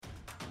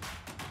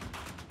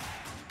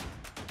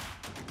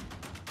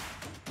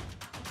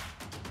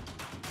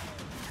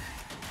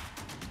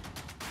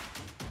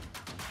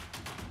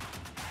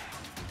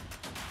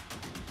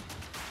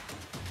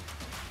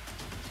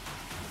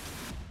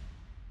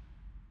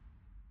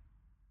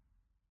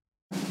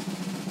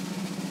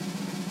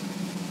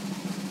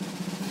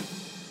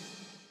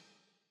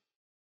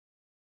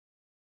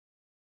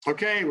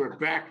Okay, we're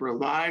back. We're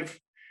live.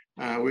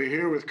 We're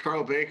here with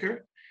Carl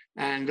Baker,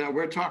 and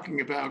we're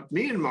talking about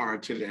Myanmar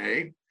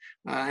today.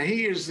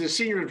 He is the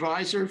senior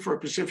advisor for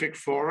Pacific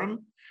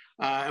Forum,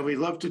 and we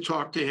love to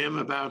talk to him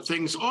about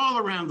things all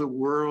around the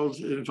world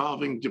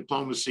involving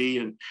diplomacy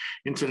and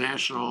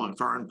international and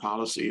foreign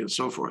policy and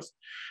so forth.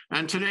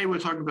 And today we're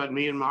talking about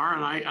Myanmar,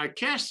 and I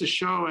cast the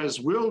show as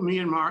Will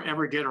Myanmar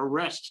ever get a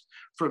rest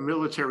from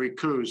military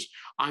coups?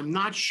 I'm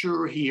not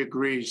sure he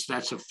agrees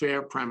that's a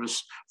fair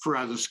premise for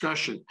our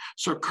discussion.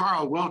 So,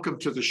 Carl, welcome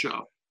to the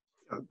show.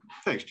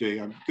 Thanks, Jay.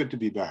 I'm good to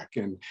be back,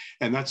 and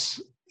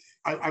that's.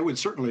 I would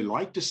certainly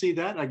like to see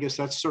that. I guess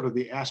that's sort of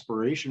the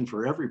aspiration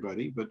for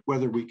everybody, but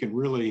whether we can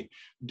really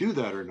do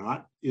that or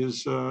not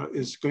is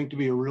going to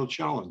be a real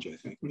challenge, I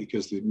think,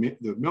 because the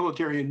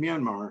military in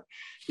Myanmar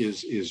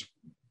is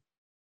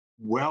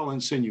well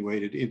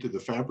insinuated into the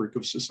fabric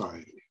of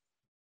society.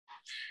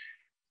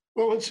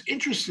 Well, it's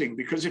interesting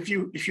because if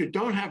you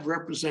don't have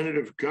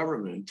representative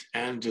government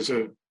and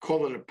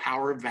call it a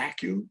power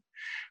vacuum,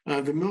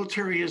 the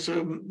military is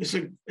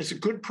a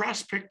good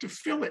prospect to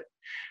fill it,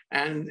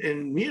 and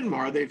in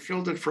Myanmar they've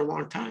filled it for a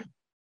long time.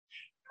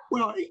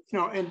 Well,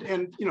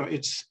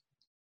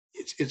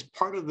 it's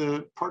part of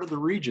the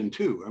region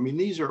too. I mean,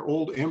 these are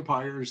old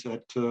empires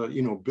that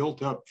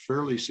built up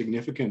fairly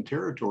significant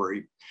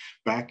territory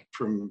back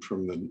from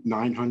the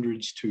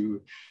 900s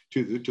to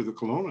the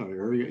colonial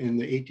area in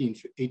the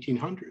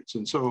 1800s,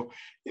 and so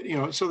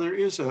there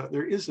is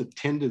a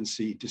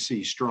tendency to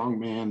see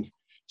strongman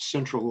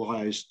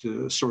centralized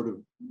sort of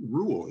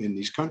rule in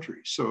these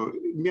countries. So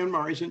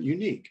Myanmar isn't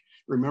unique.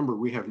 Remember,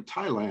 we have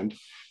Thailand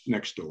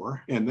next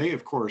door, and they,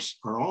 of course,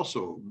 are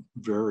also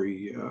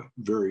very,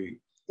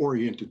 very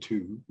oriented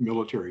to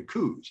military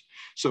coups.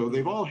 So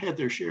they've all had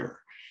their share,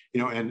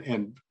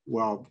 and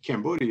while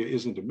Cambodia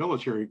isn't a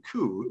military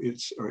coup,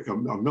 it's a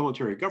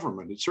military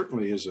government. It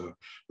certainly is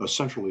a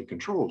centrally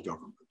controlled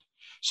government.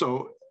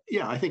 So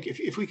yeah, I think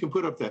if we can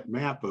put up that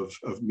map of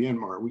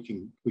Myanmar, we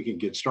can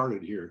get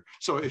started here.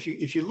 So if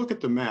you look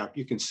at the map,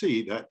 you can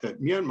see that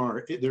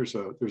Myanmar,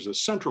 there's a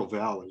central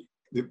valley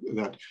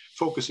that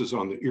focuses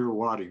on the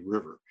Irrawaddy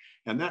River,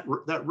 and that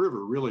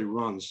river really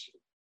runs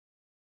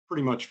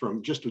pretty much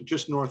from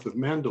just north of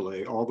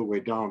Mandalay all the way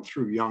down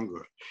through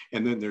Yangon,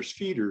 and then there's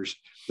feeders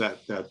that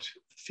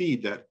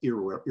feed that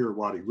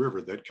Irrawaddy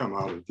River that come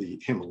out of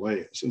the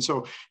Himalayas. And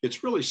so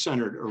it's really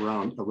centered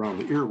around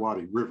the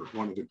Irrawaddy River,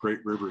 one of the great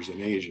rivers in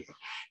Asia.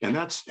 And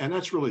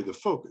that's really the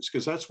focus,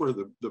 because that's where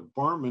the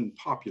Burman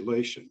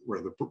population,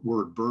 where the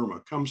word Burma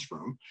comes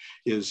from,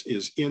 is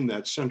in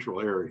that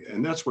central area.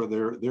 And that's where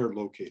they're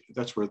located.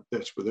 That's where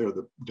they're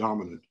the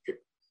dominant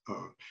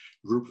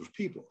group of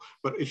people.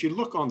 But if you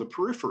look on the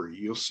periphery,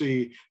 you'll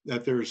see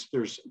that there's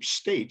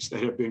states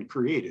that have been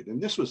created, and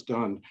this was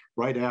done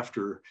right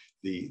after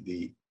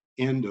the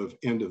end of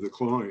the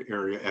colonial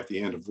area at the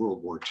end of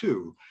World War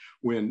II,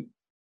 when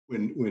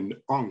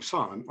Aung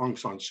San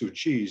Suu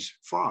Kyi's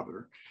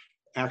father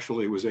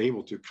actually was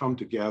able to come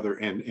together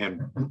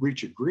and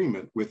reach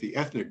agreement with the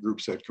ethnic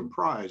groups that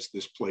comprise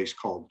this place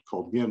called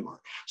Myanmar.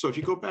 So if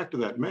you go back to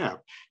that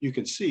map, you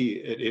can see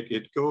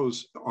it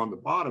goes on the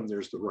bottom.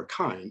 There's the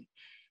Rakhine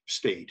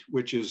state,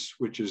 which is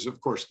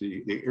of course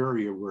the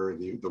area where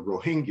the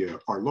Rohingya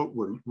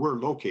were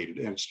located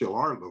and still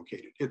are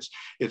located.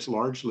 It's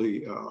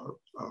largely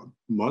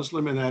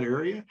Muslim in that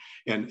area,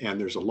 and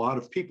there's a lot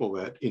of people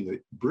that in the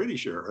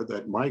British era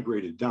that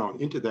migrated down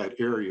into that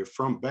area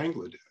from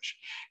Bangladesh,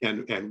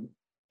 and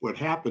what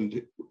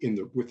happened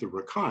with the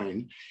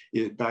Rakhine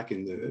back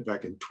in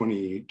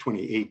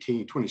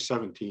 2018,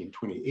 2017,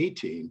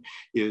 2018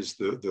 is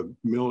the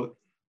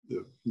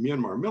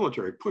Myanmar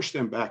military pushed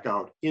them back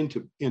out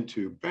into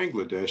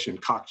Bangladesh in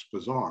Cox's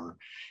Bazar.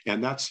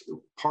 And that's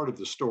part of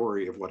the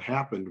story of what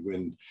happened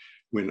when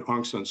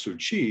Aung San Suu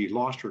Kyi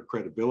lost her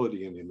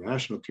credibility in the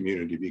international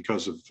community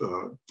because of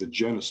the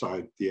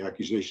genocide, the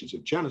accusations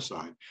of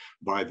genocide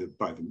by the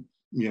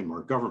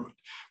Myanmar government.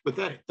 But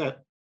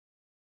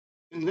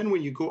and then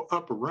when you go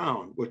up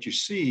around, what you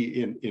see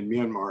in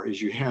Myanmar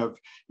is you have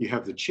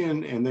the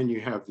Chin, and then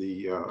you have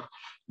the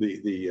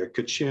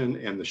Kachin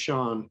and the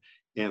Shan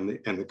and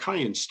the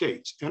Kayan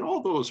states, and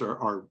all those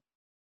are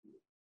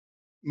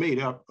made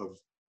up of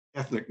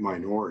ethnic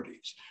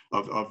minorities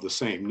of the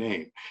same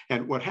name.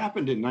 And what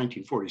happened in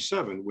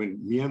 1947, when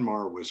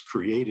Myanmar was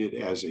created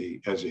as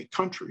a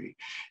country,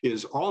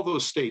 is all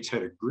those states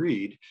had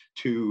agreed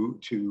to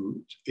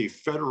a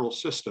federal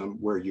system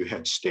where you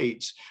had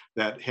states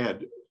that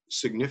had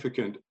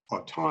significant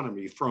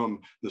autonomy from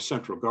the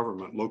central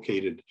government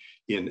located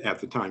in, at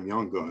the time,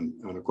 Yangon,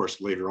 and of course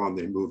later on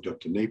they moved up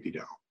to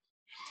Naypyidaw.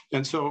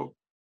 And so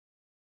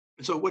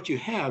what you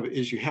have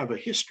is a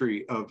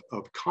history of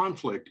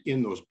conflict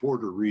in those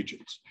border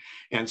regions.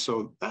 And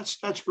so that's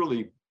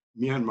really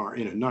Myanmar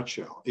in a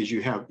nutshell, is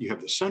you have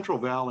the Central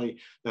Valley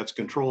that's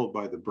controlled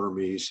by the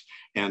Burmese,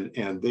 and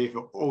they've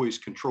always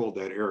controlled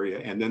that area,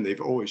 and then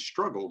they've always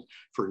struggled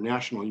for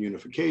national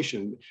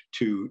unification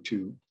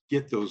to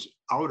get those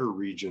outer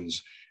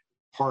regions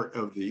part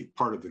of the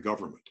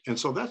government. And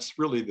so that's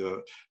really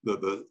the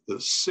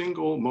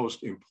single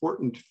most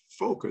important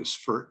focus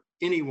for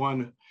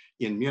anyone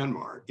in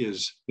Myanmar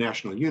is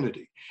national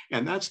unity.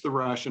 And that's the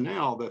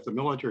rationale that the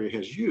military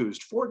has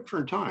used 4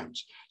 different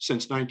times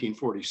since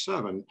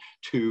 1947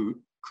 to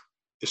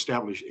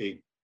establish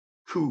a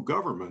coup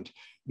government,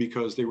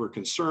 because they were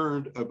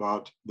concerned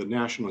about the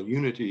national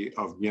unity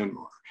of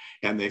Myanmar.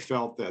 And they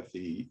felt that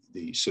the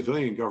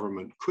civilian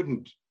government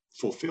couldn't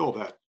fulfill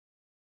that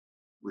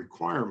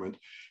requirement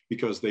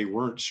because they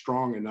weren't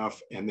strong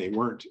enough and they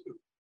weren't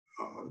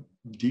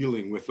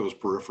dealing with those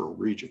peripheral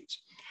regions.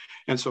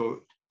 And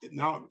so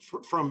now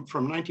from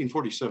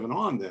 1947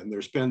 on, then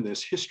there's been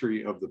this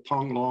history of the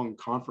Panglong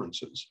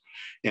conferences,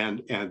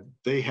 and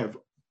they have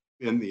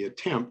in the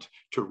attempt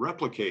to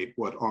replicate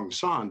what Aung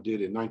San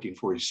did in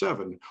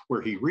 1947,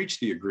 where he reached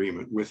the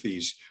agreement with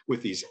these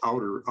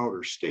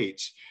outer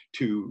states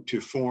to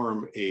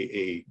form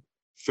a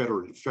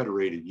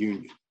federated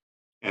union.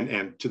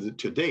 And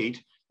to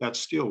date, that's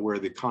still where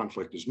the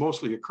conflict is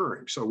mostly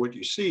occurring. So what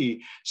you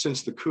see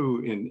since the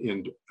coup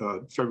in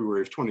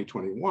February of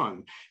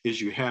 2021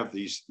 is you have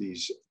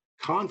these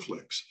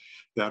conflicts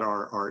that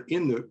are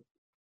in the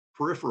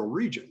peripheral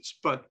regions.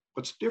 But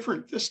what's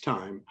different this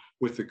time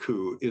with the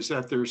coup is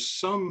that there's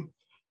some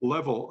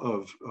level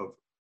of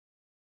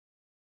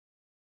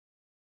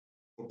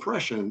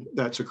oppression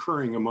that's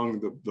occurring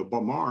among the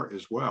Bamar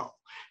as well.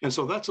 And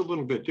so that's a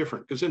little bit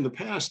different, because in the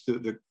past,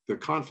 the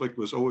conflict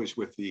was always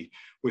with the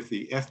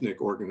ethnic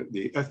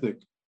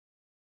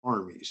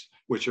armies,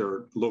 which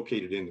are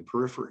located in the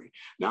periphery.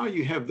 Now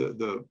you have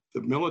the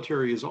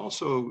military is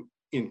also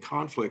in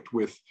conflict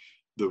with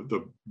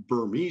the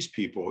Burmese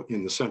people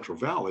in the Central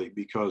Valley,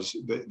 because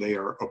they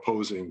are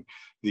opposing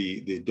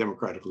the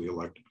democratically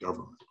elected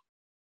government.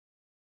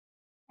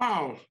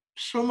 Wow,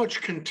 so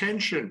much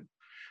contention,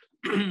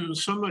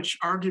 so much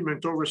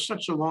argument over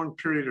such a long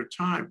period of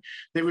time.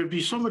 They would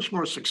be so much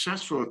more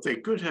successful if they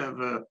could have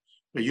a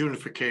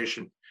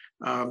unification.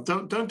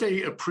 Don't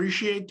they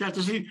appreciate that?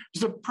 Does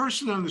the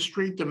person on the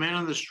street, the man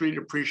on the street,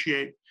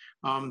 appreciate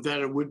that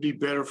it would be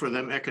better for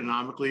them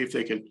economically if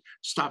they could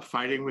stop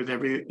fighting with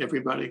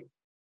everybody?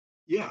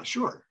 Yeah,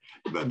 sure.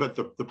 But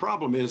the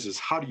problem is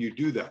how do you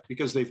do that?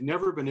 Because they've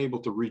never been able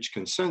to reach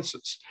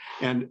consensus.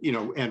 And,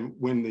 and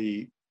when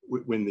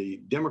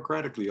the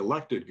democratically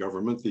elected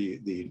government,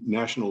 the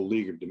National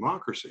League of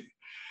Democracy,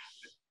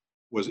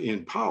 was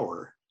in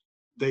power,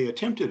 they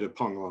attempted a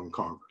Panglong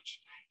Conference,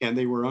 and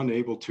they were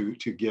unable to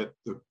get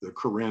the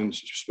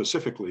Karens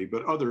specifically,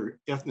 but other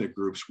ethnic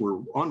groups were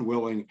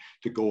unwilling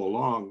to go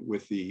along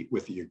with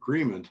the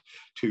agreement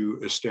to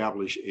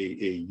establish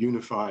a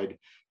unified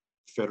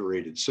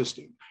federated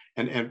system.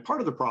 And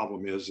part of the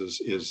problem is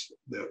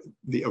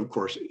the of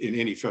course, in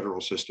any federal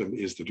system,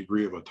 is the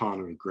degree of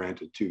autonomy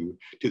granted to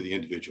the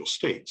individual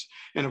states.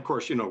 And of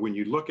course, when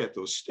you look at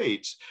those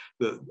states,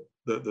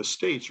 the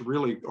states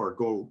really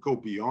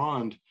go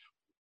beyond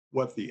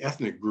what the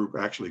ethnic group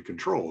actually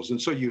controls.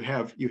 And so you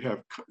have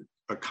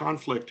a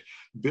conflict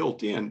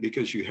built in,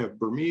 because you have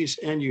Burmese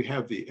and you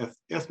have the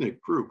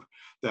ethnic group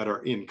that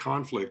are in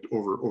conflict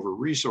over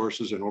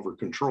resources and over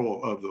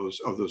control of those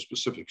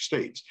specific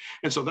states.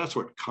 And so that's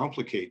what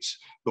complicates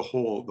the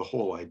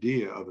whole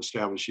idea of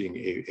establishing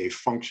a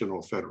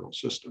functional federal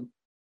system.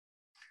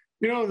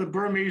 The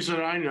Burmese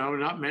that I know,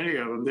 not many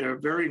of them, they're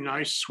very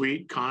nice,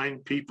 sweet,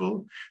 kind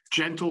people,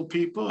 gentle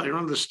people. I don't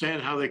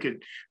understand how they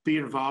could be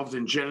involved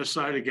in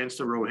genocide against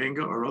the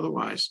Rohingya or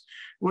otherwise.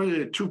 What are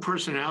the two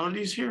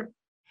personalities here?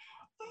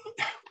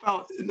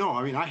 Well, no,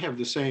 I mean, I had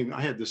the same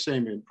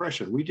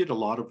impression. We did a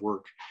lot of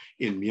work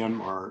in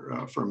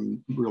Myanmar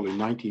from really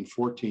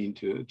 1914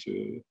 to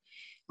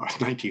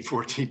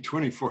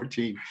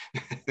 2014.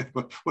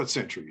 What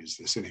century is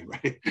this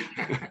anyway?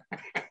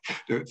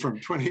 from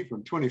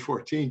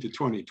 2014 to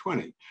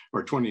 2020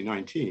 or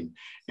 2019.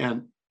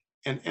 And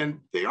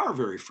they are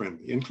very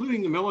friendly,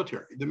 including the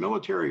military. The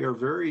military are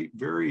very,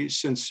 very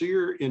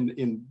sincere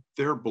in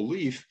their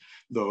belief,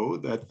 though,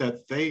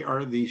 that they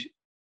are the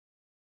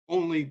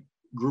only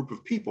group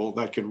of people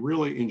that can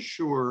really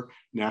ensure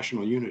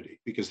national unity,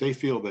 because they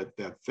feel that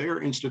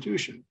their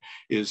institution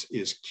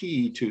is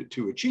key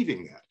to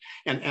achieving that.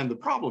 And the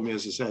problem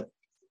is that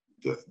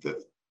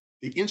the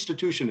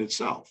institution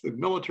itself, the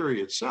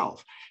military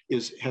itself,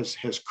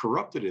 has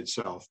corrupted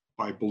itself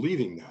by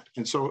believing that.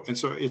 And so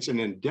it's an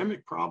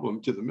endemic problem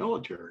to the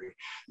military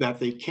that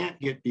they can't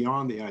get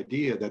beyond the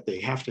idea that they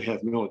have to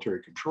have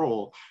military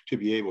control to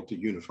be able to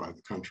unify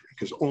the country,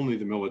 because only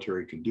the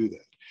military can do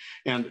that.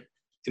 And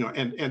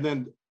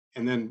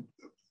then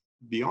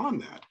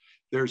beyond that,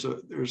 there's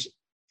a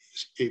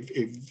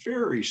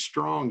very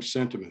strong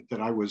sentiment that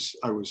I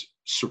was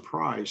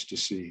surprised to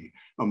see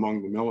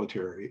among the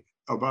military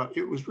about.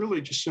 It was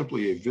really just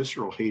simply a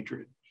visceral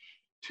hatred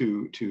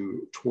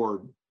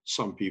toward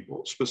some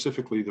people,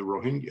 specifically the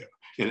Rohingya.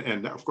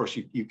 And of course,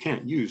 you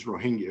can't use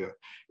Rohingya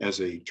as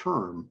a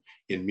term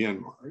in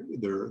Myanmar.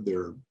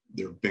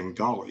 They're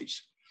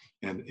Bengalis.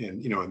 and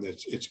you know, and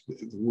it's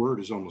the word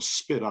is almost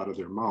spit out of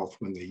their mouth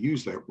when they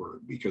use that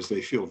word, because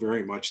they feel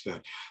very much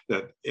that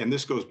and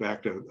this goes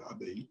back to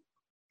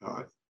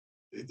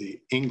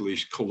the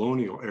English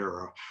colonial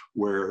era,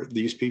 where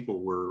these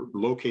people were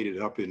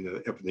located up in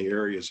the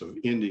areas of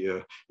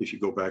India. If you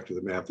go back to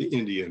the map, the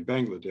India and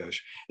Bangladesh,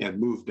 and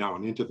moved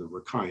down into the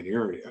Rakhine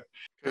area.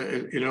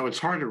 You know, it's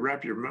hard to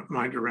wrap your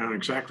mind around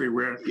exactly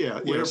where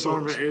So,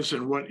 Burma is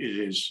and what it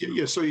is.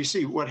 Yeah, so you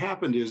see, what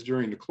happened is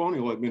during the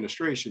colonial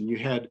administration, you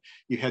had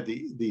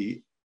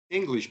the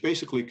English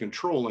basically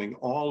controlling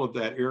all of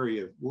that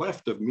area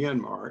left of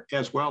Myanmar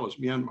as well as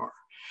Myanmar,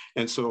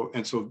 and so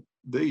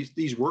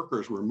these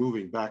workers were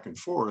moving back and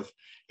forth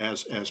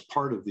as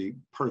part of the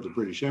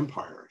British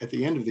Empire. At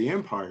the end of the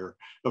empire,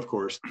 of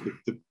course,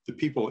 the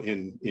people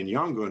in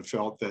Yangon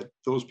felt that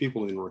those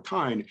people in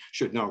Rakhine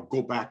should now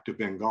go back to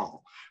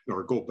Bengal,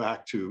 or go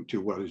back to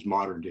what is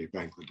modern day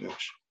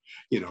Bangladesh.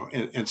 You know,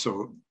 and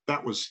so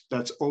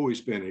that's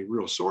always been a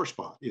real sore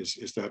spot,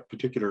 is that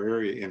particular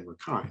area in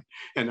Rakhine.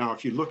 And now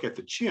if you look at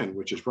the Chin,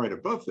 which is right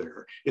above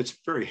there, it's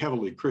very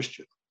heavily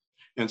Christian.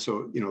 And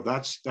so, you know,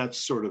 that's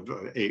sort of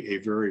a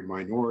very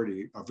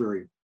minority, a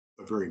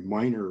very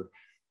minor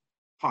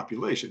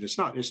population. It's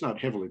not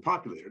heavily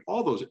populated.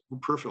 All those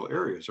peripheral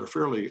areas are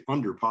fairly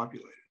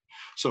underpopulated.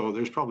 So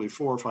there's probably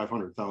 400,000 or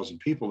 500,000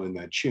 people in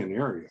that Chin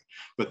area.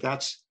 But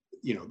that's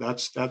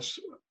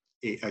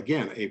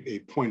again a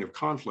point of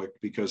conflict,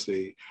 because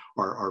they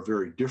are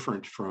very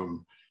different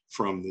from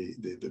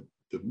the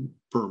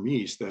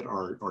Burmese that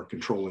are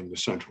controlling the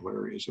central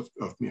areas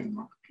of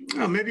Myanmar.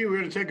 Maybe we're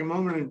going to take a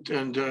moment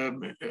and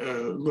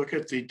look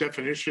at the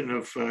definition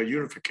of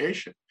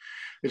unification.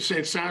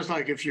 It sounds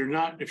like if you're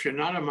not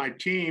on my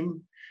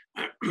team,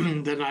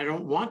 then I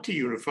don't want to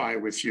unify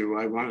with you.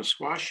 I want to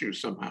squash you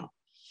somehow.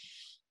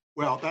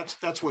 Well,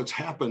 that's what's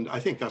happened.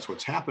 I think that's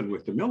what's happened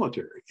with the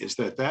military, is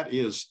that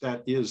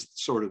is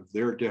sort of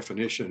their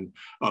definition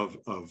of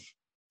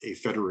a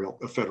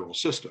federal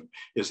system,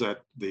 is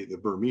that the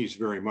Burmese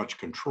very much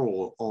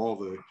control all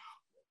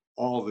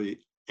the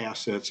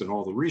assets and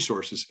all the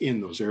resources in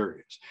those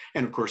areas.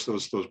 And of course,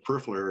 those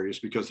peripheral areas,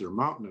 because they're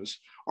mountainous,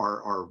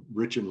 are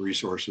rich in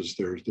resources.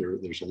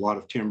 There's a lot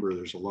of timber.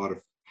 There's a lot of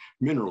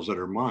minerals that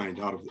are mined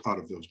out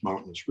of those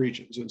mountainous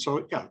regions. And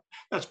so, yeah,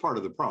 that's part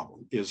of the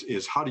problem,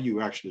 is how do you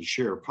actually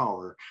share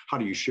power? How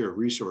do you share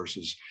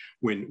resources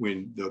when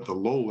the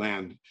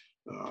lowland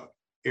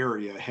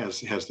area has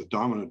the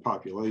dominant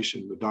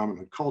population, the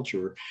dominant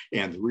culture,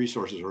 and the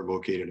resources are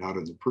located out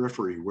in the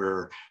periphery,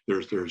 where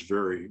there's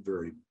very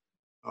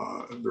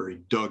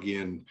dug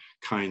in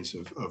kinds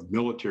of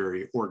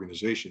military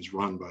organizations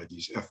run by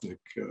these ethnic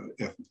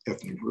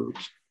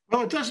groups.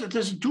 Well, does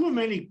it do them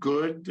any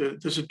good?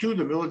 Does it do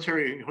the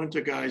military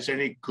junta guys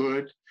any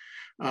good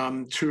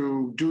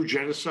to do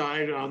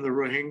genocide on the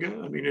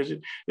Rohingya? I mean,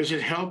 does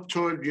it help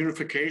toward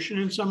unification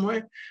in some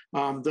way?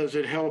 Does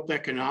it help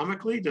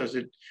economically? Does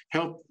it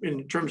help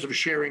in terms of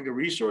sharing the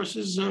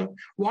resources?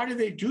 Why do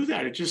they do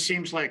that? It just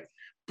seems like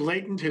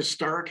blatant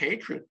historic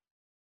hatred.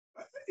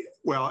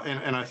 Well,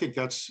 and I think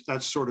that's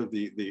sort of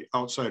the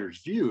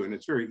outsider's view, and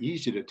it's very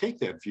easy to take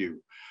that view.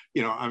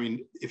 You know, I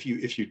mean, if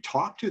you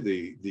talk to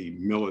the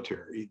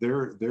military,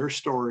 their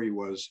story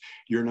was,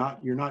 you're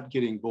not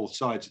getting both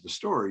sides of the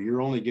story.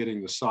 You're only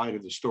getting the side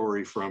of the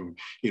story from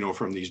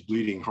these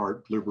bleeding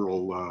heart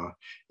liberal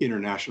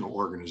international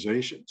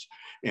organizations.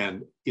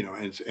 And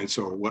and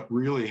so what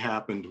really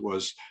happened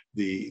was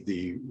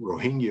the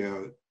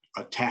Rohingya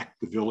attacked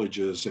the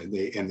villages, and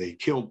they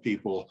killed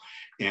people,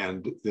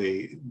 and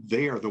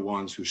they are the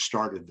ones who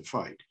started the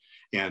fight.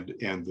 And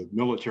the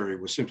military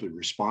was simply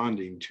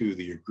responding to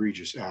the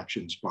egregious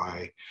actions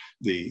by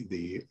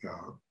the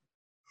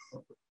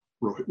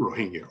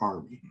Rohingya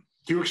army.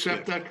 Do you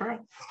accept that,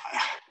 Carl?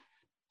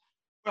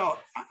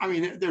 Well, I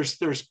mean,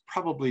 there's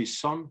probably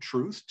some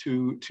truth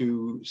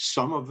to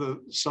some of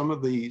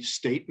the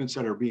statements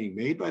that are being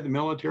made by the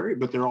military,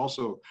 but they're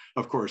also,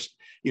 of course,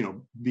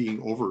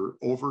 being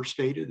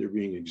overstated. They're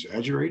being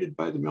exaggerated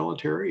by the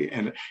military,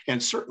 and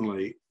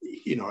certainly,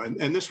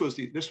 and this was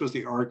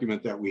the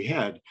argument that we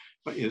had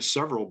in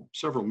several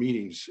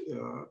meetings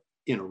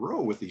in a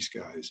row with these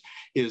guys,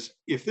 is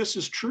if this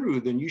is true,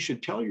 then you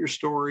should tell your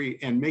story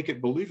and make it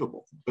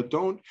believable, but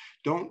don't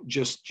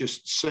just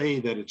say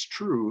that it's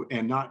true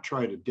and not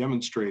try to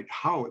demonstrate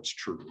how it's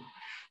true,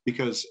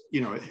 because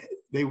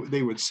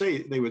they would say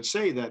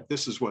that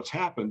this is what's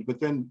happened, but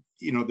then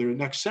their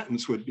next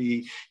sentence would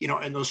be,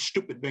 and those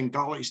stupid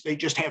Bengalis, they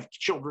just have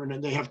children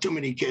and they have too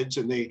many kids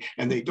and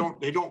they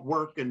don't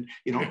work, and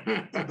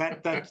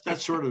that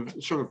sort of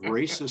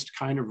racist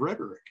kind of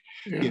rhetoric,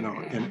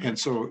 and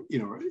so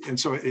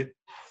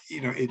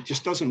it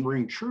just doesn't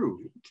ring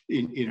true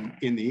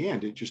in the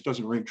end. It just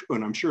doesn't ring true,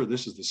 and I'm sure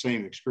this is the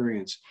same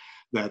experience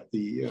that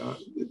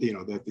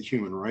that the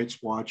Human Rights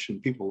Watch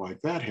and people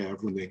like that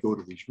have when they go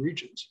to these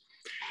regions.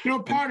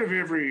 Part of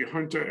every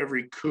junta,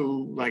 every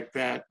coup like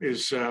that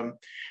is,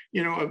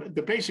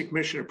 the basic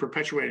mission of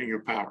perpetuating your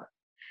power.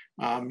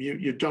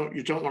 you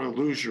don't want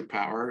to lose your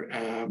power,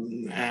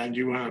 and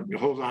you want to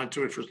hold on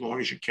to it for as long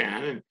as you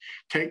can, and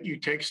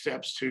take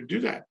steps to do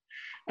that.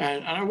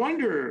 And I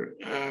wonder,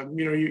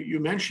 you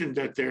mentioned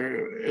that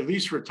there, at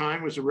least for a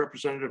time, was a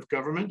representative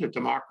government, a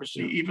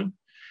democracy even,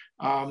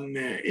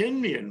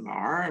 in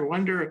Myanmar. I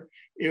wonder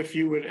if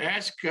you would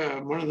ask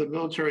one of the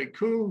military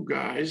coup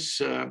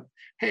guys,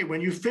 hey,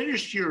 when you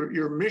finished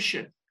your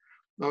mission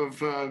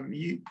of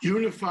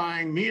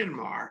unifying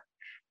Myanmar,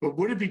 but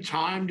would it be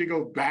time to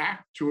go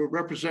back to a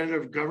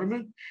representative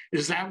government?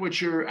 Is that what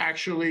you're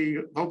actually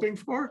hoping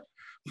for?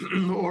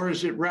 Or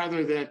is it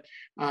rather that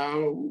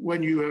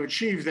when you have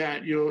achieved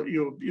that,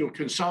 you'll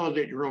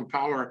consolidate your own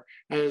power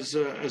as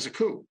a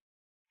coup?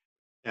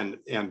 And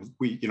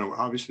we,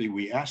 obviously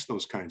we ask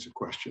those kinds of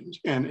questions.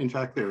 And in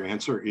fact, their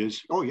answer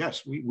is, oh,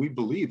 yes, we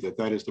believe that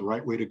that is the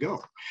right way to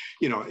go.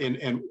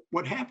 And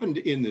what happened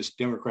in this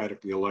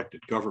democratically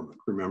elected government,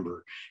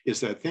 remember, is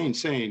that Thein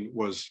Sein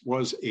was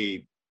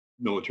a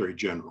military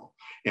general.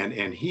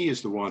 And he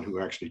is the one who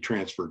actually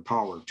transferred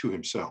power to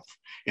himself.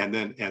 And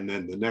then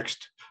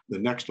the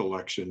next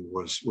election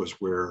was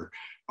where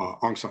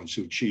Aung San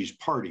Suu Kyi's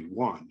party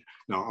won.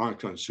 Now,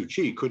 Aung San Suu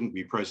Kyi couldn't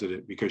be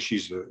president because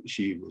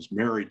she was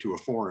married to a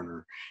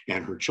foreigner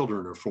and her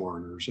children are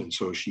foreigners, and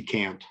so she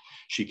can't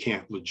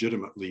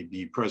legitimately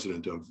be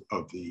president of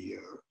the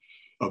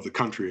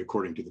country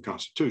according to the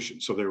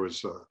Constitution. So there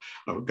was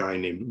a guy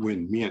named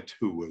Win Myint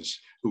who was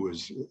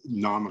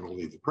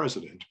nominally the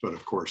president, but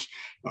of course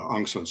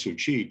Aung San Suu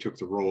Kyi took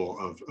the role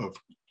of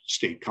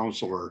state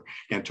counselor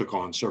and took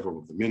on several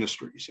of the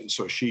ministries, and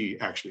so she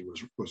actually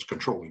was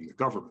controlling the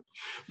government.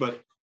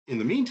 But in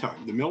the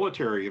meantime, the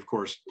military, of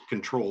course,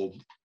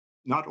 controlled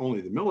not only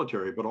the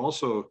military but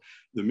also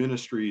the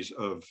ministries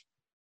of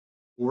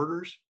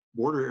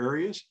border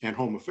areas and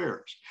home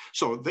affairs.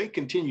 So they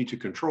continue to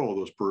control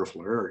those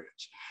peripheral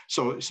areas.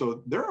 So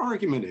their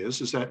argument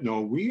is that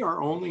no, we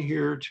are only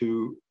here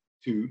to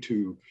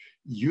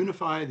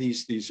unify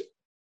these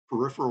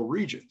peripheral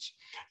regions,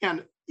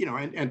 and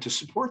to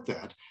support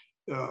that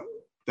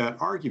that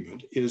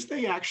argument is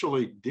they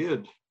actually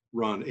did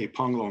run a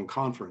Panglong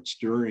conference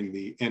during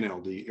the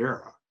NLD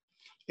era,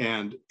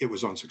 and it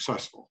was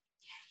unsuccessful.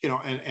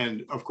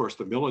 And of course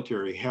the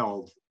military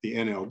held the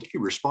NLD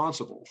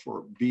responsible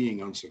for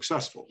being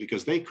unsuccessful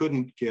because they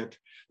couldn't get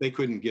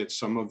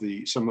some of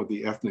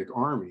the ethnic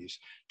armies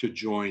to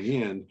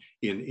join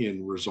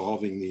in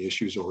resolving the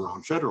issues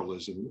around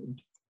federalism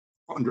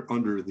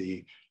under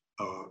the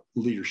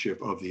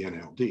leadership of the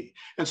NLD.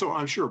 And so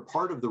I'm sure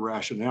part of the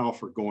rationale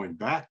for going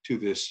back to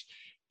this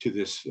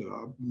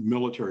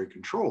military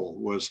control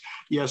was,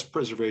 yes,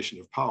 preservation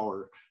of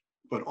power,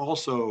 but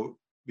also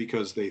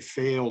because they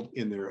failed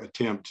in their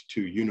attempt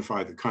to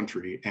unify the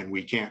country, and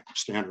we can't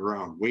stand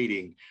around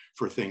waiting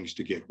for things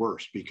to get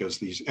worse because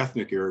these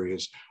ethnic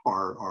areas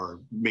are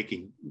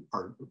making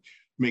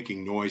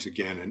noise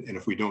again, and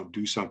if we don't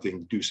do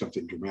something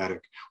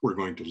dramatic, we're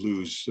going to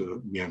lose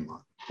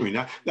Myanmar. I mean,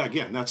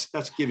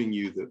 that's giving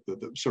you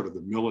the sort of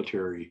the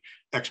military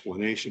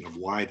explanation of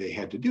why they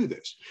had to do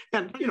this.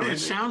 And it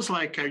sounds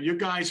like you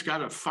guys got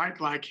to fight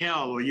like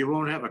hell, or you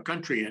won't have a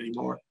country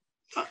anymore.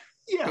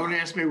 Yeah. Don't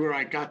ask me where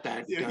I got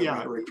that.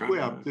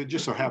 Well, it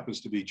just so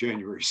happens to be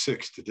January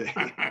 6th today.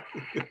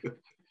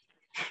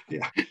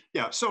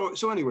 Yeah.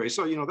 So anyway,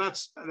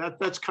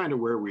 that's kind of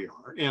where we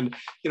are, and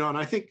and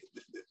I think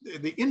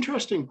the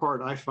interesting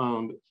part I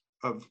found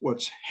of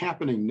what's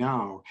happening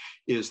now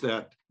is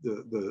that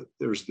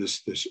there's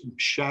this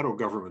shadow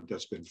government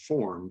that's been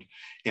formed,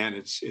 and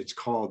it's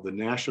called the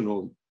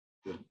National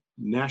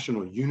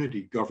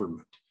Unity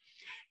Government.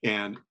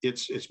 And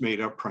it's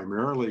made up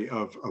primarily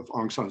of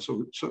Aung San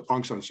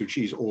Suu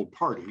Kyi's old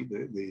party,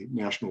 the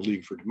National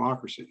League for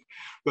Democracy.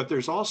 But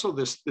there's also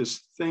this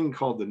thing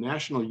called the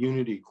National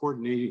Unity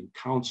Coordinating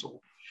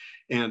Council.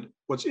 And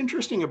what's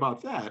interesting about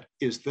that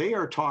is they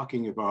are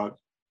talking about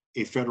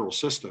a federal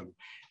system,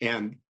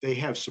 and they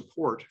have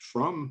support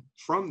from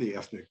the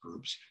ethnic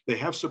groups. They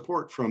have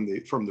support from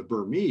the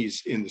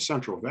Burmese in the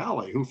Central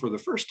Valley, who for the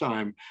first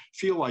time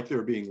feel like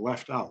they're being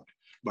left out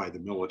by the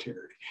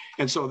military.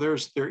 And so there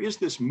is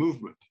this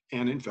movement.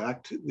 And in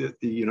fact, the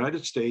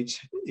United States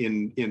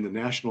in the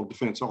National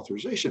Defense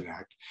Authorization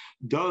Act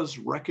does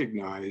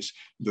recognize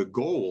the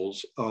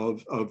goals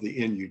of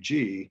the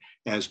NUG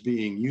as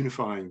being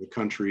unifying the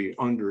country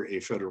under a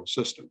federal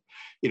system.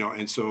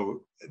 And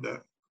so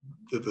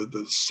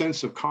the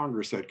sense of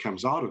Congress that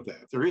comes out of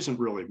that, there isn't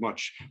really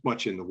much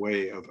in the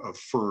way of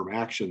firm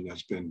action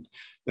that's been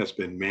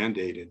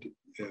mandated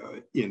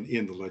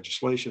in the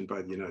legislation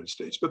by the United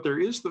States. But there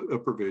is a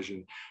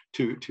provision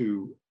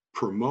to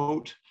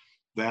promote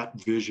that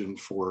vision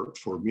for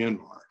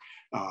Myanmar.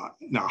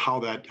 Now, how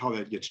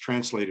that gets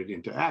translated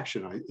into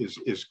action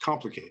is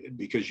complicated,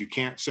 because you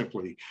can't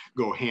simply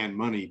go hand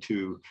money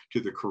to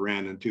the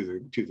Karen and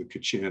to the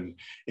Kachin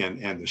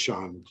and the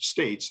Shan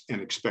states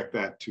and expect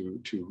that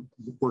to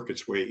work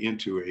its way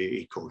into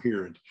a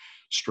coherent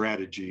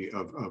strategy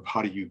of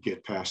how do you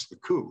get past the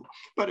coup.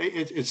 But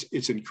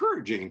it's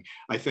encouraging,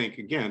 I think,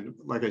 again,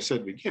 like I said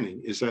at the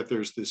beginning, is that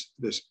there's this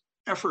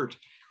effort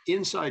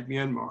inside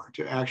Myanmar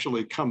to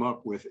actually come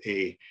up with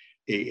a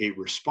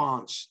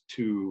response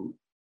to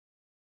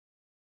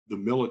the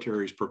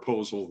military's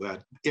proposal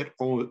that it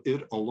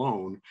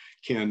alone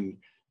can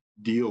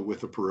deal with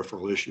the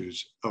peripheral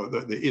issues,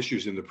 the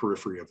issues in the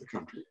periphery of the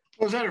country.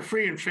 Was that a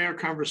free and fair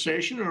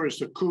conversation, or is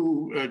the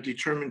coup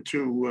determined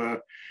to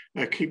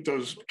keep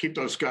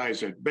those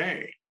guys at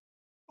bay?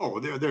 Oh,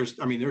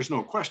 there's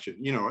no question,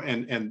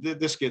 and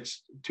this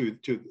gets to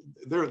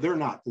they're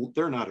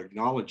not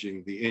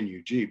acknowledging the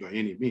NUG by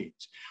any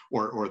means,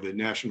 or the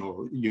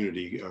National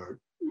Unity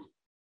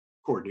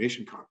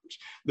Coordination Conference.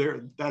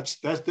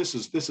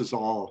 This is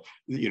all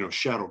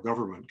shadow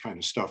government kind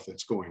of stuff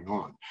that's going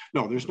on.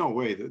 No, there's no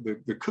way.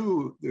 The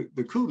coup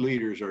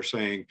leaders are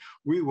saying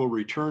we will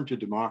return to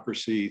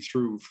democracy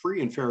through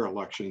free and fair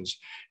elections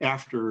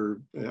after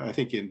I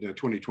think in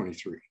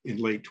 2023, in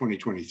late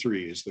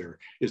 2023 is their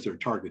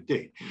target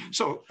date.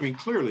 So I mean,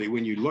 clearly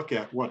when you look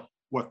at what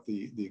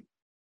the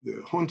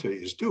junta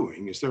is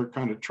doing, is they're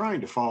kind of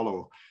trying to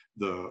follow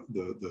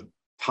the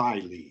Thai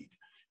lead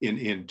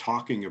in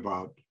talking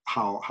about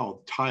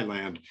how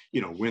Thailand,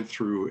 went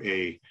through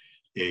a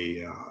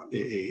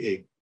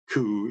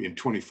coup in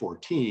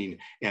 2014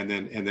 and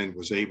then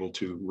was able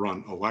to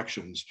run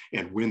elections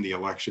and win the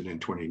election in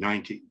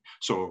 2019.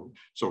 So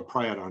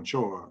Prayut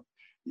Anchoa,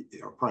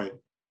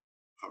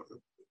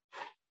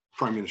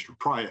 Prime Minister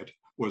Prayut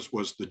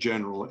was the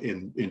general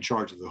in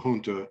charge of the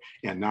junta,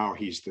 and now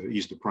he's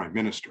the prime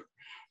minister,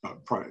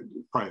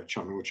 Prayut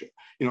Chan-o-cha.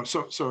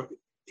 So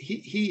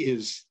he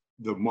is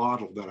the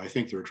model that I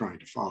think they're trying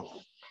to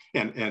follow.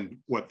 And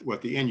what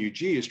the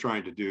NUG is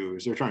trying to do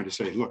is they're trying to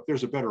say, look,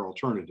 there's a better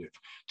alternative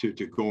to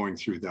going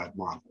through that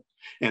model.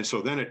 And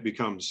so then it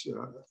becomes,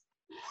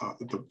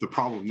 the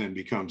problem then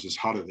becomes is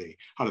how do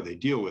they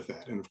deal with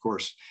that? And of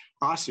course,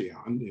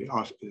 ASEAN,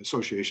 the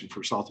Association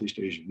for Southeast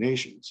Asian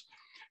Nations,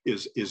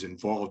 is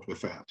involved with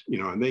that,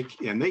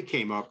 and they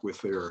came up with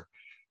their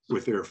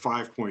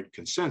 5-point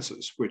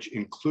consensus, which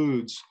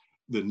includes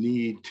the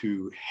need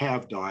to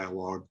have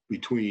dialogue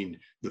between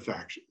the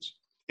factions.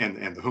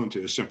 And the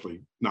junta is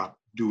simply not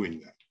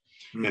doing that.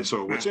 Mm-hmm. And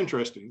so what's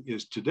interesting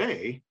is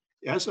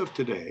as of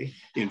today,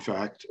 in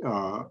fact,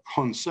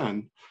 Hun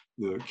Sen,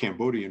 the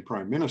Cambodian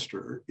prime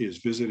minister, is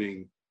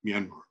visiting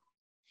Myanmar.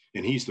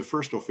 And he's the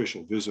first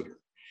official visitor.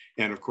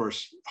 And of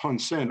course, Hun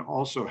Sen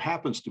also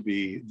happens to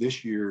be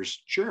this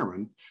year's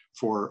chairman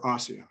for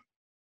ASEAN.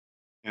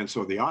 And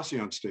so the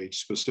ASEAN states,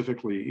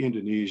 specifically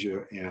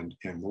Indonesia and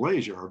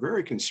Malaysia, are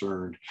very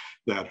concerned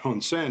that Hun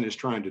Sen is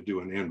trying to do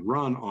an end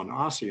run on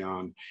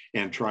ASEAN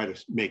and try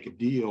to make a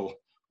deal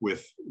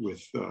with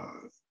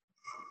the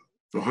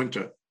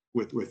junta,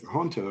 with the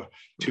junta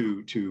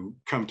to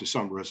come to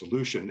some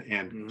resolution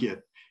and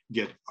get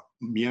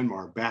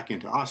Myanmar back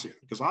into ASEAN,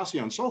 because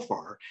ASEAN so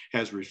far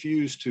has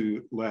refused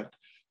to let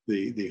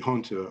the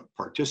junta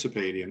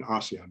participate in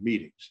ASEAN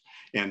meetings.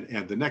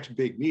 And the next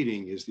big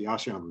meeting is the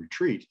ASEAN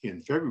retreat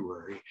in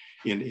February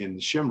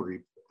in Siem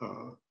Reap,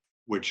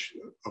 which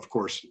of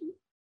course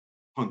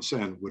Hun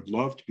Sen would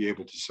love to be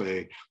able to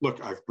say,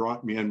 look, I've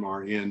brought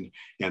Myanmar in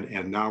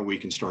and now we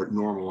can start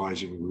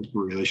normalizing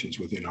relations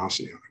within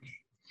ASEAN.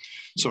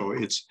 So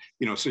it's,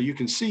 so you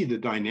can see the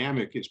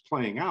dynamic is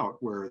playing out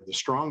where the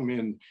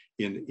strongmen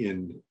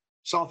in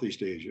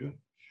Southeast Asia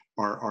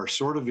are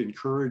sort of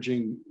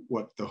encouraging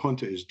what the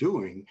junta is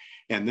doing.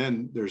 And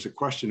then there's a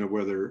question of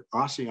whether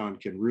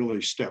ASEAN can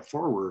really step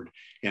forward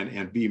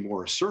and be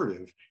more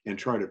assertive and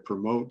try to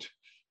promote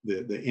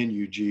the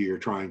NUG, or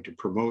trying to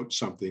promote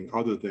something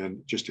other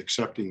than just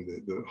accepting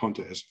the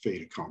junta as a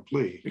fait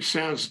accompli. It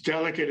sounds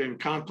delicate and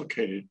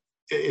complicated.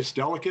 It's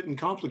delicate and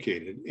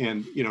complicated.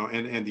 And,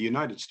 and the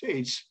United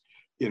States,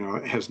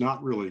 has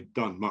not really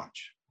done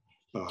much.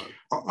 I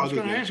was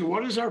going to ask you,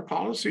 what is our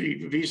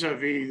policy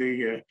vis-a-vis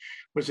the,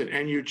 was it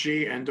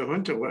NUG and the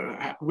junta?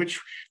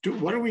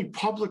 What do we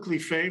publicly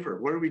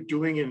favor? What are we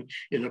doing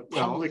in a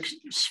public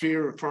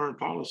sphere of foreign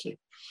policy?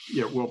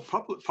 Yeah, well,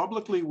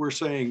 publicly, we're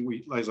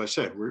saying, as I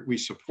said, we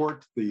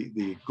support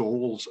the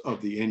goals of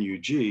the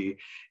NUG,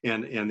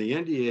 and the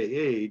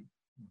NDAA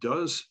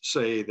does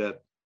say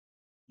that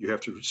you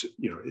have to,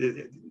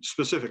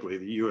 specifically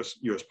the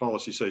U.S.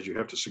 policy says you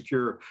have to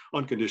secure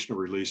unconditional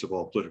release of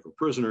all political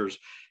prisoners.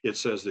 It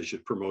says they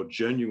should promote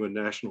genuine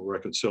national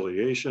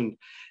reconciliation,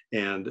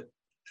 and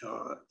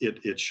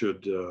it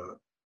should.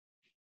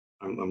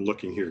 I'm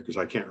looking here because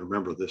I can't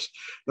remember this.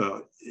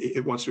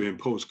 It wants to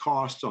impose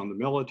costs on the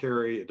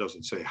military. It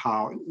doesn't say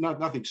how.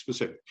 Nothing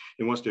specific.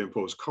 It wants to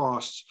impose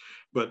costs,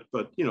 but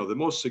the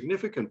most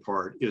significant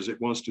part is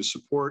it wants to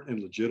support and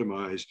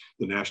legitimize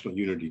the national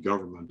unity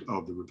government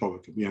of the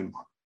Republic of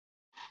Myanmar.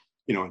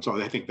 And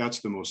so I think that's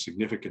the most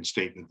significant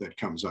statement that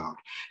comes out.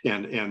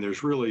 And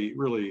there's really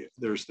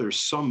there's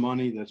some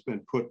money that's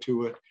been put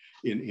to it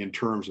in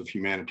terms of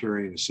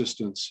humanitarian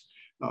assistance.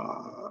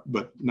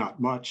 But not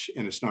much,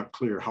 and it's not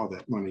clear how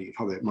that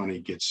money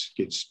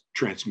gets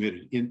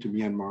transmitted into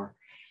Myanmar,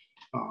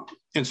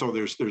 and so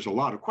there's a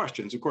lot of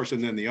questions, of course.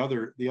 And then the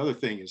other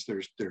thing is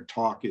there's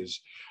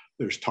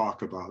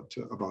talk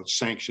about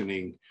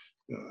sanctioning,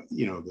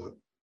 the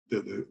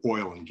the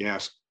oil and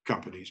gas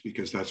companies,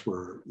 because that's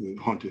where the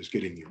junta is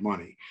getting their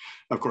money.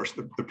 Of course,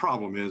 the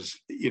problem is,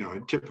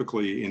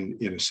 typically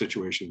in a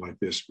situation like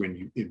this, when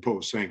you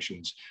impose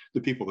sanctions,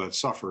 the people that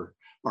suffer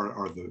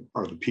are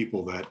the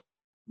people that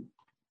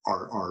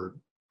are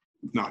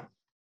not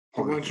The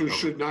part of ones the who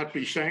government. should not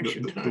be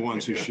sanctioned. The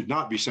ones who should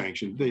not be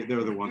sanctioned,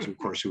 they're the ones, of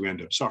course, who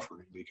end up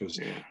suffering because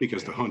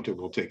the junta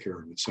will take care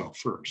of itself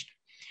first.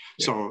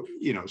 So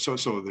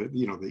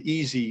the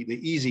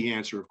easy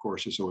answer, of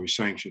course, is always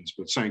sanctions,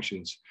 but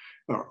sanctions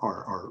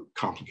are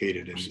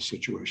complicated in this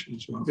situation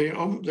as well.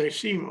 They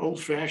seem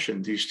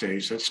old-fashioned these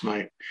days. That's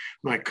my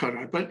cut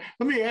on. But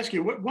let me ask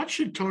you, what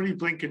should Tony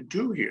Blinken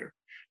do here?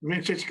 I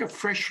mean, to take a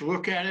fresh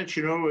look at it,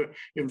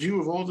 in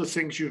view of all the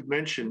things you've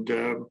mentioned,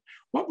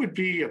 what would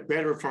be a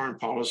better foreign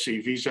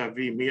policy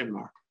vis-a-vis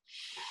Myanmar?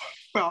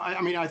 Well,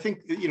 I think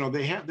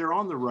they're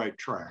on the right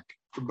track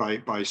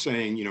by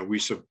saying we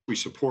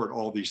support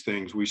all these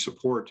things. We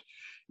support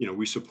the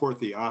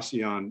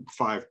ASEAN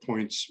 5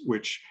 points,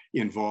 which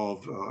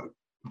involve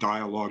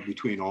dialogue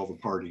between all the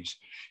parties,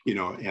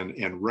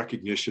 and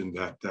recognition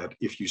that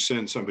if you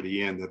send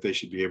somebody in, that they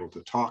should be able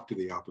to talk to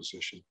the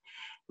opposition.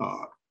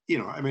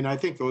 I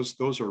think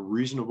those are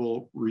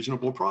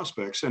reasonable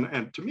prospects.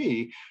 And to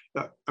me,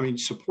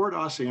 support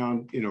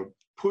ASEAN,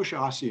 push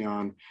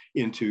ASEAN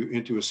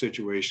into a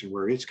situation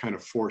where it's kind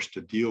of forced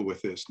to deal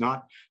with this,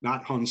 not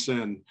Hun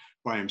Sen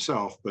by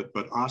himself, but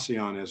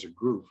ASEAN as a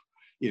group,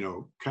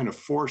 kind of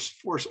force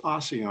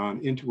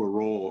ASEAN into a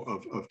role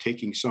of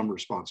taking some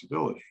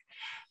responsibility.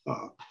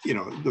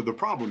 The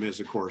problem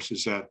is, of course,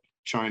 is that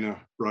China,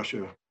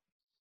 Russia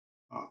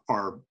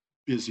are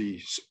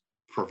busy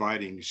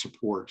providing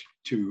support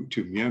to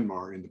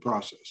Myanmar in the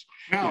process.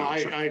 Now,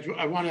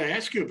 I want to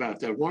ask you about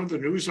that. One of the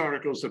news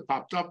articles that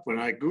popped up when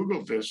I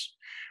Googled this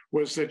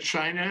was that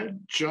China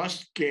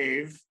just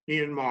gave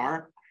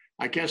Myanmar,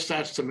 I guess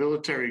that's the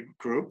military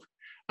group,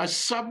 a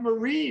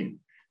submarine.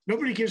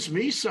 Nobody gives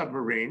me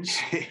submarines.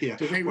 Yeah.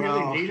 Do they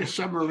really need a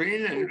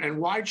submarine? And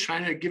why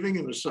China giving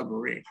them a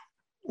submarine?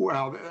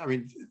 Well,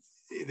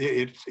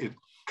 it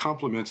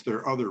complements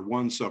their other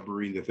one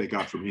submarine that they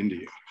got from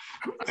India.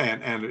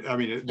 And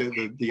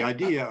the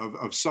idea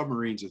of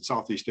submarines in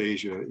Southeast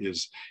Asia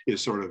is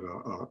sort of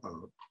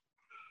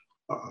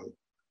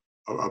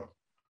a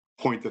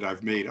point that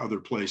I've made other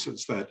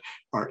places that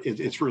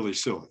it's really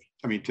silly.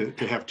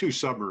 To have two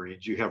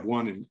submarines, you have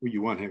one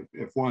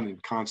in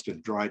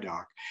constant dry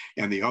dock,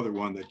 and the other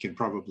one that can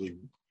probably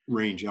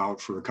range out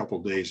for a couple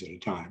of days at a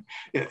time.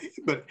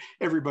 But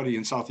everybody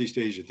in Southeast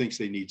Asia thinks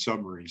they need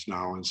submarines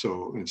now, and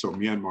so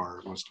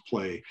Myanmar wants to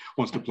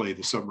play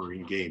the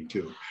submarine game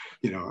too.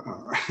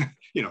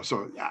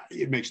 So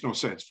it makes no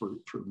sense for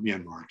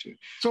Myanmar to.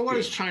 So what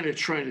is China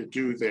trying to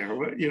do there?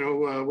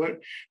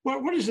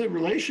 What is the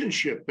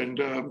relationship? And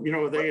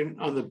are they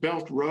on the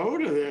Belt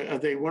Road? Are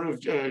they one of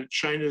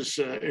China's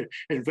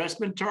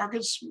investment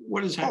targets?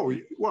 What is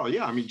happening? Oh well,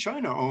 yeah.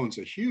 China owns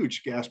a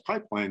huge gas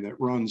pipeline that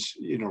runs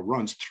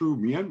through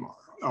Myanmar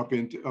up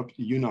the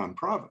Yunnan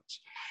province.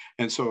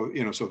 And so,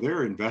 so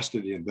they're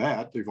invested in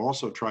that. They've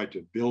also tried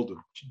to build a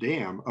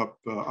dam up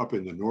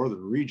in the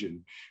northern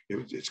region.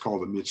 It's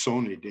called the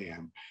Mitsone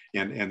Dam.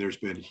 And there's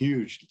been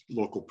huge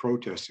local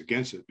protests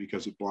against it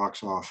because it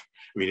blocks off,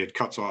 it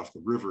cuts off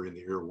the river in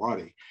the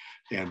Irrawaddy.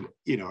 And,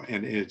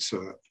 and it's,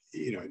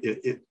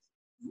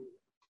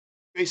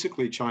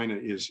 basically China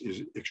is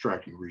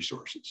extracting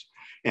resources.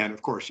 And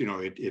of course,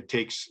 it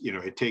takes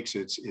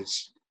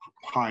its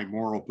high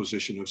moral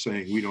position of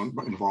saying we don't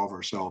involve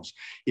ourselves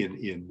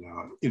in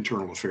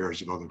internal affairs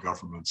of other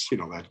governments,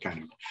 that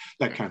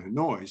kind of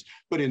noise.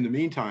 But in the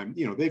meantime,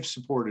 they've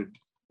supported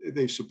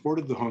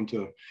the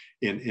junta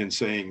in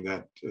saying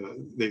that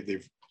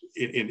they've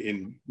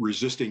in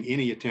resisting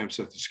any attempts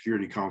at the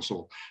Security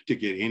Council to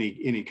get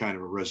any kind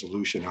of a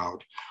resolution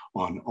out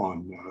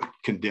on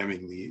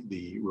condemning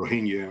the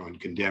Rohingya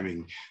and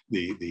condemning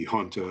the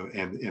junta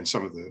and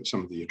some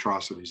of the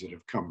atrocities that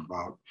have come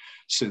about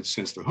since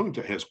the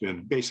junta has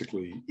been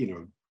basically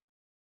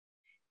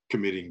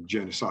committing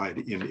genocide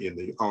in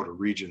the outer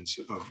regions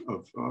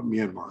of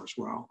Myanmar as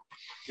well.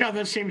 Yeah,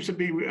 that seems to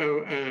be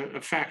a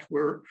fact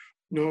we're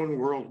known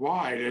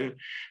worldwide,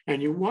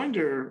 and you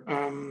wonder.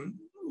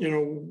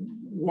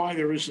 Why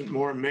there isn't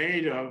more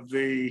made of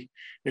the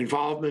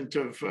involvement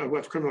of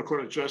Criminal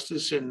Court of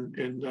Justice in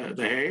The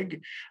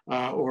Hague,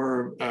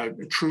 or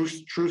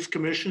truth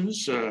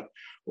commissions,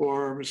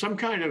 or some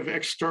kind of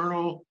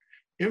external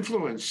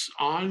influence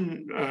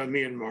on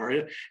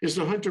Myanmar. Is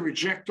the junta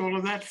reject all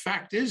of that?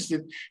 Fact is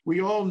that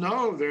we all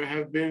know there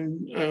have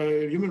been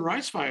human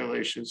rights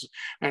violations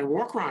and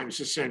war crimes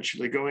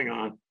essentially going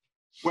on.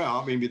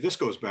 Well, this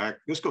goes back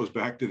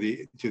to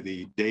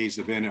the days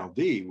of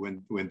NLD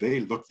when they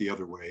looked the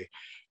other way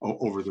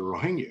over the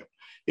Rohingya,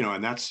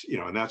 and that's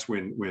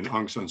when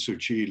Aung San Suu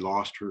Kyi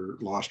lost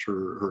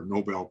her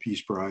Nobel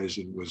Peace Prize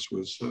and was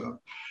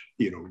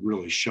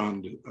really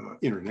shunned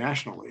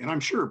internationally. And I'm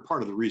sure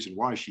part of the reason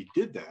why she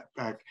did that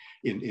back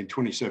in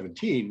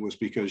 2017 was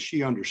because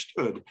she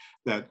understood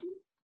that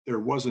there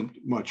wasn't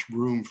much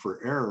room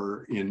for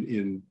error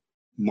in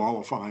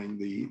mollifying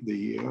the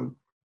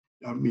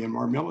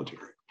Myanmar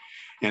military.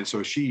 And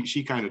so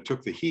she kind of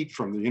took the heat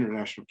from the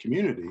international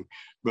community,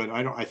 but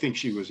I think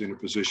she was in a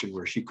position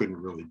where she couldn't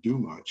really do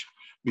much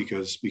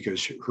because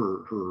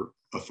her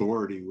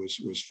authority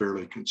was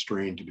fairly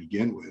constrained to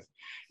begin with,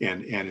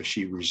 and if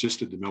she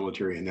resisted the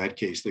military in that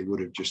case, they would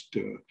have just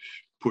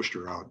pushed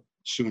her out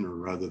sooner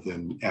rather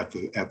than at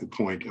the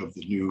point of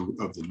the new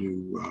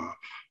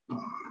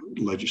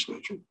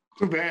legislature.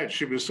 Too bad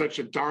she was such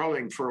a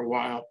darling for a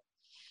while.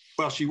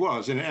 Well, she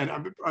was,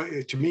 and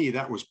to me,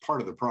 that was part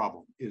of the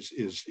problem.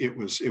 Is it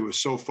was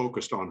so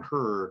focused on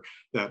her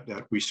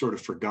that we sort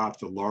of forgot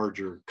the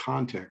larger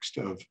context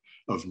of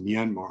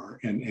Myanmar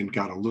and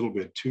got a little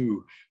bit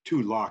too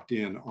locked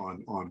in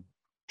on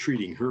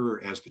treating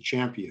her as the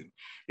champion.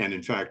 And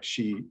in fact,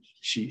 she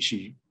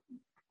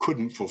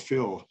couldn't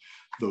fulfill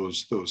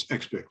those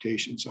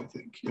expectations. I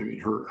think. I mean,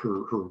 her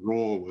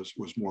role was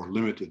more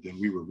limited than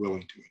we were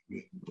willing to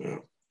admit. Yeah.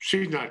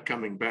 She's not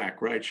coming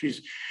back, right?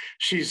 She's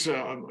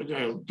a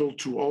little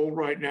too old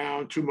right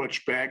now, too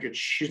much baggage.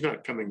 She's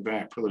not coming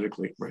back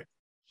politically, right?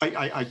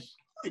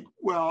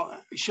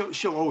 Well,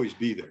 she'll always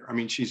be there. I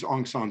mean, she's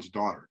Aung San's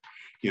daughter,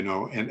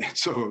 and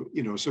so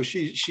so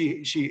she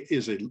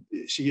is a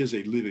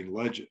living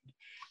legend,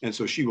 and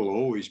so she will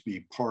always be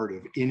part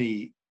of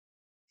any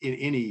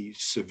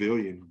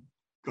civilian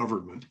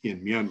government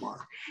in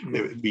Myanmar,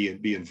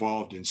 be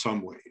involved in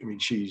some way. I mean,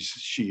 she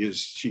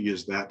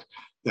is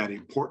that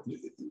important.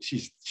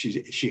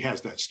 She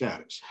has that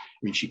status. I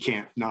mean, she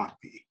can't not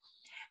be.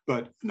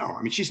 But no,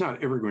 I mean, she's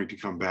not ever going to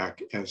come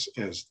back as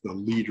the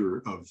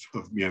leader of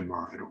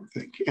Myanmar, I don't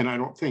think. And I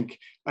don't think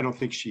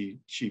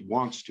she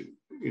wants to,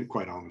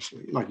 quite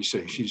honestly. Like you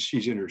say,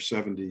 she's in her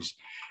 70s,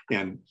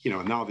 and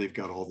now they've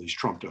got all these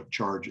trumped up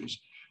charges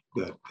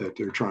that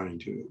they're trying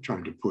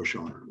to push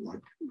on her,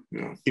 like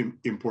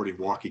importing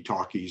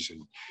walkie-talkies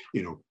and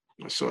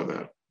I saw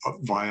that.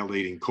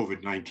 Violating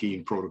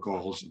COVID-19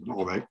 protocols and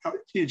all that.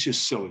 It's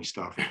just silly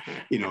stuff,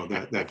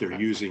 that they're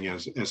using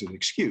as an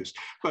excuse.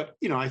 But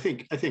I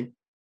think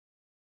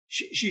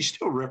she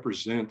still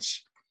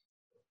represents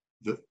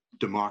the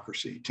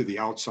democracy to the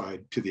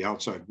outside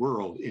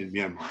world in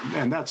Myanmar,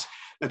 and that's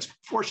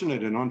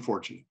fortunate and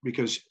unfortunate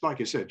because,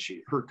 like I said,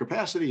 her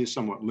capacity is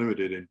somewhat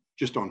limited and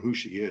just on who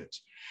she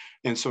is,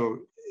 and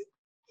so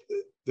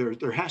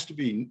there has to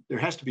be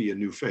a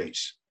new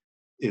face.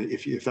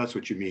 If that's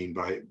what you mean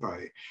by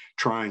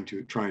trying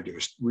to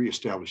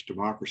reestablish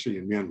democracy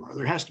in Myanmar,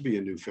 there has to be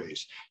a new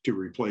face to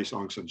replace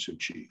Aung San Suu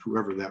Kyi,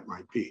 whoever that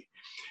might be,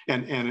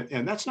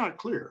 and that's not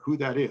clear who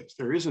that is.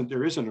 There isn't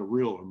a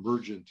real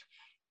emergent,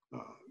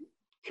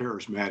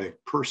 charismatic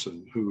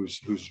person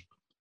who's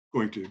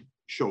going to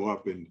show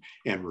up and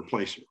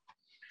replace her.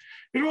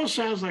 It all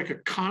sounds like a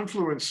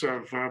confluence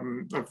of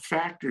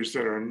factors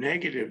that are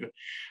negative.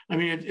 I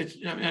mean,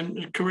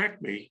 and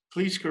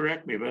please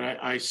correct me,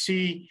 but I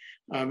see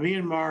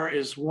Myanmar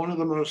is one of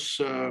the most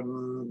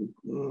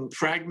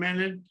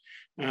fragmented,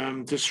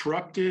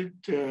 disrupted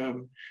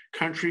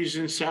countries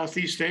in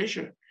Southeast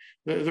Asia.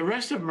 The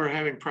rest of them are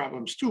having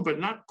problems too, but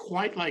not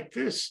quite like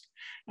this.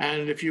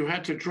 And if you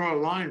had to draw a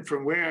line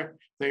from where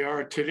they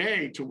are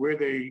today to where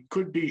they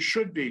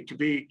should be, to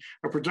be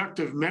a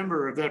productive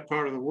member of that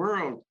part of the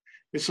world,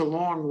 it's a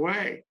long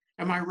way.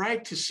 Am I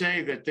right to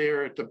say that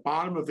they're at the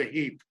bottom of the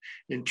heap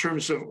in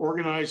terms of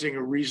organizing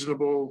a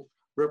reasonable,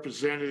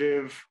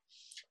 representative,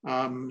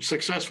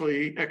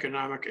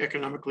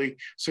 economically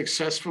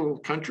successful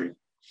country?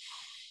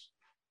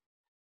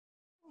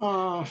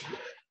 Well,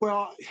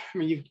 I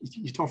mean,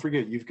 you don't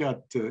forget you've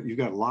got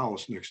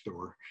Laos next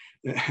door,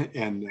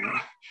 and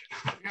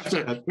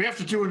we have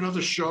to do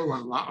another show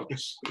on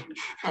Laos.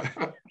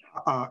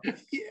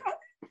 Yeah,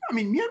 I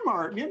mean,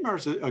 Myanmar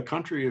is a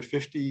country of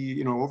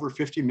over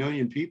 50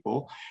 million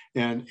people,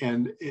 and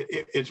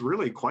it's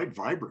really quite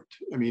vibrant.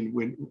 I mean,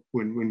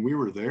 when we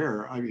were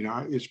there, I mean,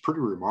 it's pretty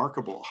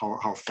remarkable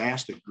how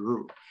fast it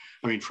grew.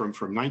 I mean, from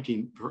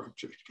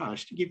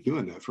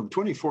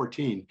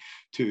 2014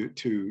 to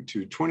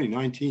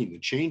 2019, the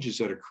changes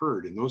that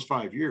occurred in those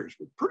 5 years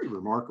were pretty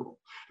remarkable.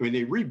 I mean,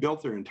 they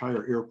rebuilt their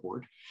entire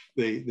airport.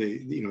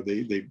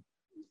 They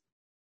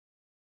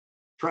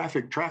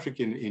traffic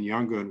in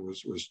Yangon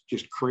was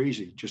just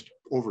crazy, just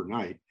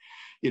overnight,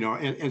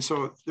 and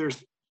so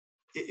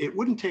it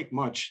wouldn't take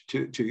much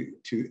to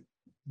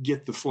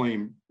get the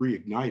flame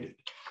reignited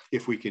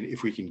if we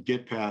can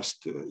get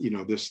past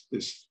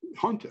this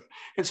junta.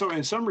 And so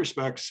in some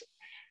respects,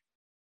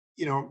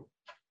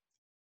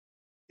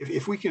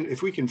 if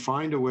we can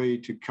find a way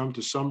to come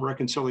to some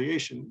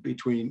reconciliation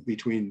between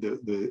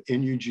the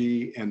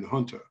NUG and the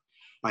junta,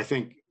 I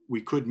think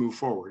we could move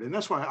forward. And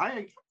that's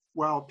why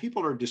while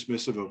people are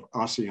dismissive of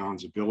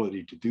ASEAN's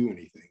ability to do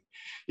anything,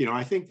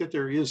 I think that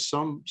there is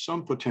some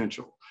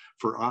potential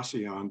for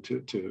ASEAN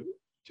to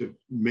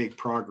make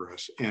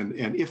progress. And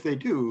if they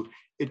do,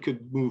 it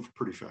could move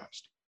pretty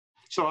fast.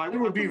 So it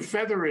would be a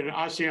feather in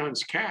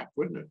ASEAN's cap,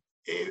 wouldn't it?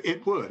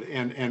 It would,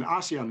 and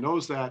ASEAN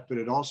knows that, but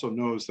it also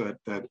knows that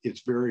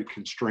it's very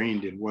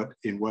constrained in what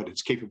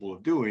it's capable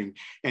of doing.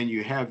 And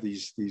you have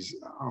these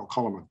I'll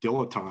call him a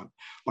dilettante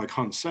like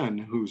Hun Sen,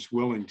 who's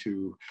willing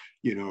to,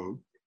 you know,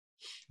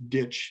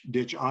 ditch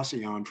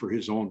ASEAN for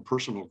his own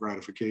personal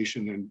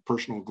gratification and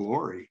personal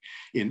glory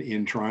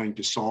in trying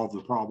to solve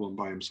the problem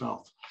by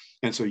himself.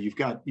 And so you've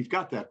got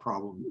that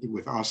problem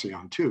with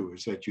ASEAN too,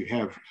 is that you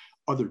have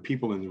other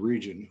people in the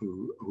region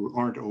who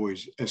aren't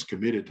always as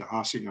committed to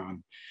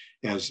ASEAN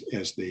as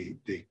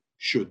they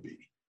should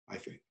be, I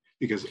think.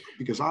 Because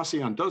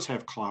ASEAN does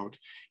have clout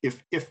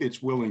if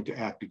it's willing to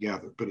act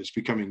together, but it's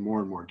becoming more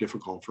and more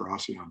difficult for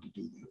ASEAN to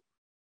do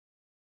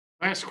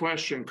that. Last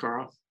question,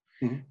 Carl.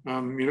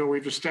 Mm-hmm. You know,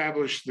 we've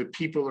established that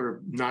people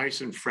are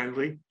nice and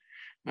friendly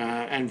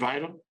and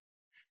vital.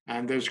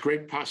 And there's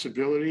great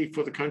possibility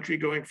for the country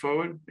going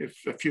forward if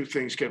a few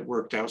things get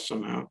worked out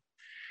somehow.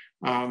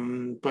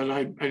 But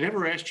I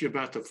never asked you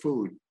about the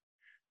food.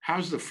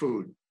 How's the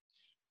food?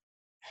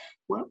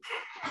 Well,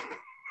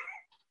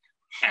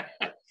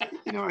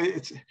 you know,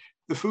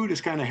 the food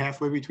is kind of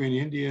halfway between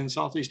India and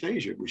Southeast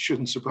Asia, which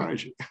shouldn't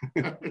surprise you.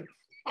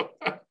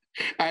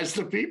 As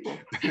the people.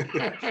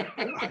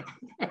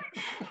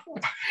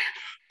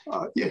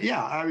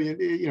 Yeah. I mean,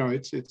 you know,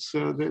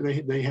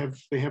 they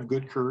have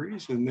good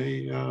curries, and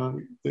they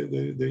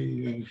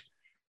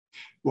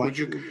would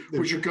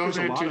you go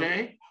there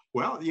today?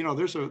 Well, you know,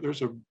 there's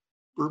a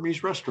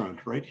Burmese restaurant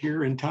right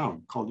here in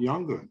town called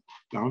Yangon,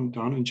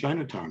 down in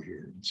Chinatown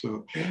here. And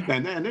so,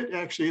 and it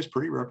actually is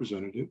pretty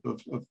representative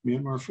of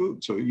Myanmar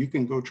food. So you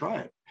can go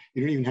try it.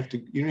 You don't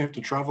have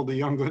to travel to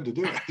Yangon to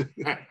do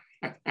it.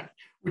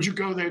 Would you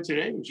go there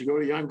today? Would you go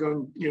to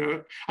Yangon? You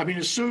know, I mean,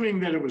 assuming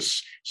that it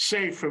was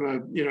safe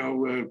from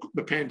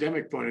the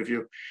pandemic point of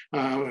view,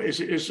 is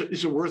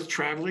it worth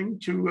traveling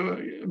to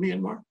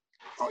Myanmar?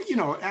 Oh, you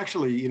know,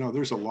 actually, you know,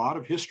 there's a lot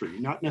of history,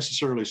 not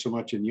necessarily so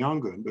much in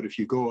Yangon, but if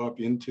you go up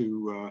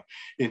into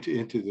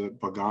the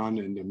Bagan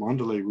and the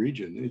Mandalay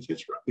region,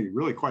 it's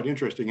really quite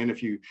interesting. And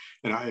if you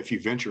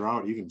venture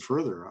out even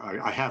further,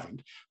 I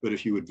haven't, but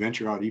if you would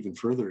venture out even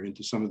further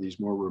into some of these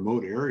more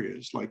remote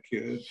areas, like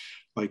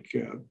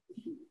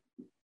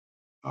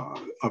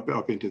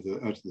up into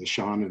the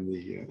Shan and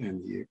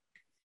the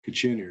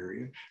Kachin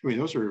area. I mean,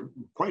 those are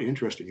quite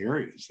interesting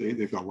areas.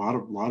 They've got a lot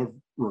of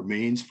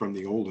remains from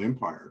the old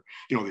empire.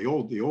 You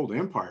know, the old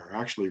empire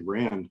actually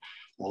ran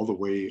all the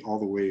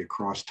way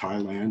across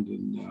Thailand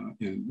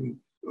and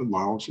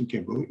Laos and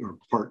Cambodia, or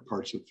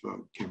parts of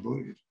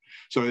Cambodia.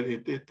 So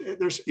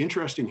there's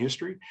interesting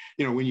history.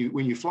 You know, when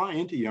you fly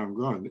into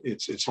Yangon,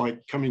 it's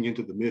like coming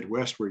into the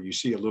Midwest, where you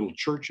see a little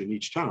church in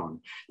each town.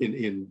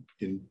 In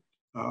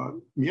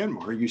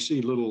Myanmar, you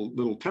see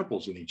little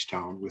temples in each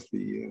town with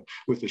the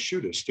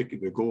Shuta sticking,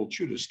 the gold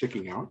Shuta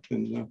sticking out,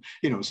 and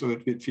you know, so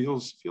it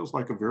feels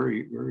like a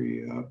very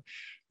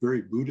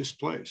Buddhist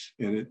place,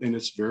 and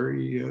it's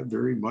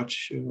very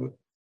much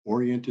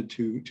oriented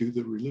to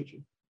the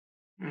religion.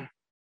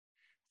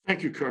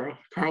 Thank you, Carl.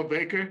 Carl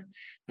Baker,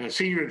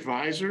 Senior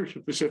Advisor to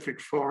Pacific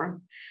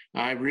Forum.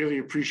 I really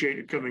appreciate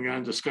you coming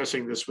on,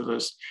 discussing this with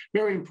us.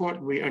 Very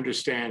important we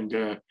understand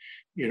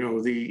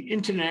the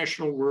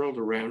international world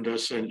around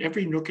us and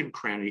every nook and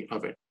cranny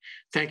of it.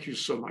 Thank you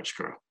so much,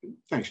 Carl.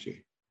 Thanks,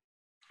 Jay.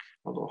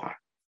 Aloha.